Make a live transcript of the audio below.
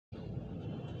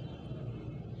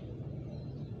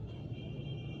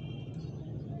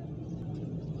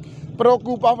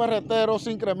Preocupa a Ferreteros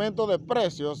incremento de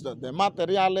precios de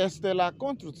materiales de la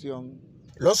construcción.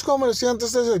 Los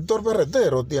comerciantes del sector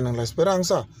ferretero tienen la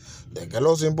esperanza de que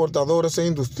los importadores e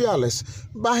industriales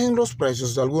bajen los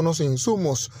precios de algunos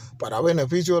insumos para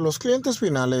beneficio de los clientes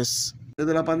finales.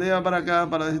 Desde la pandemia para acá,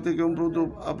 para decirte que un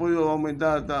producto ha podido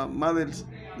aumentar hasta más del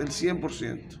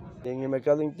 100%. En el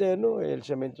mercado interno el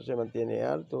cemento se mantiene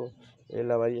alto,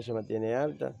 la varilla se mantiene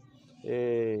alta,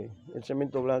 el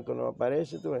cemento blanco no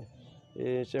aparece, tú ves.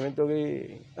 El cemento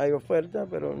gris hay oferta,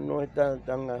 pero no está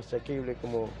tan asequible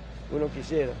como uno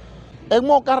quisiera. En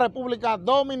Moca, República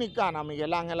Dominicana,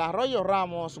 Miguel Ángel, Arroyo,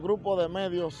 Ramos, Grupo de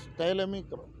Medios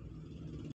Telemicro.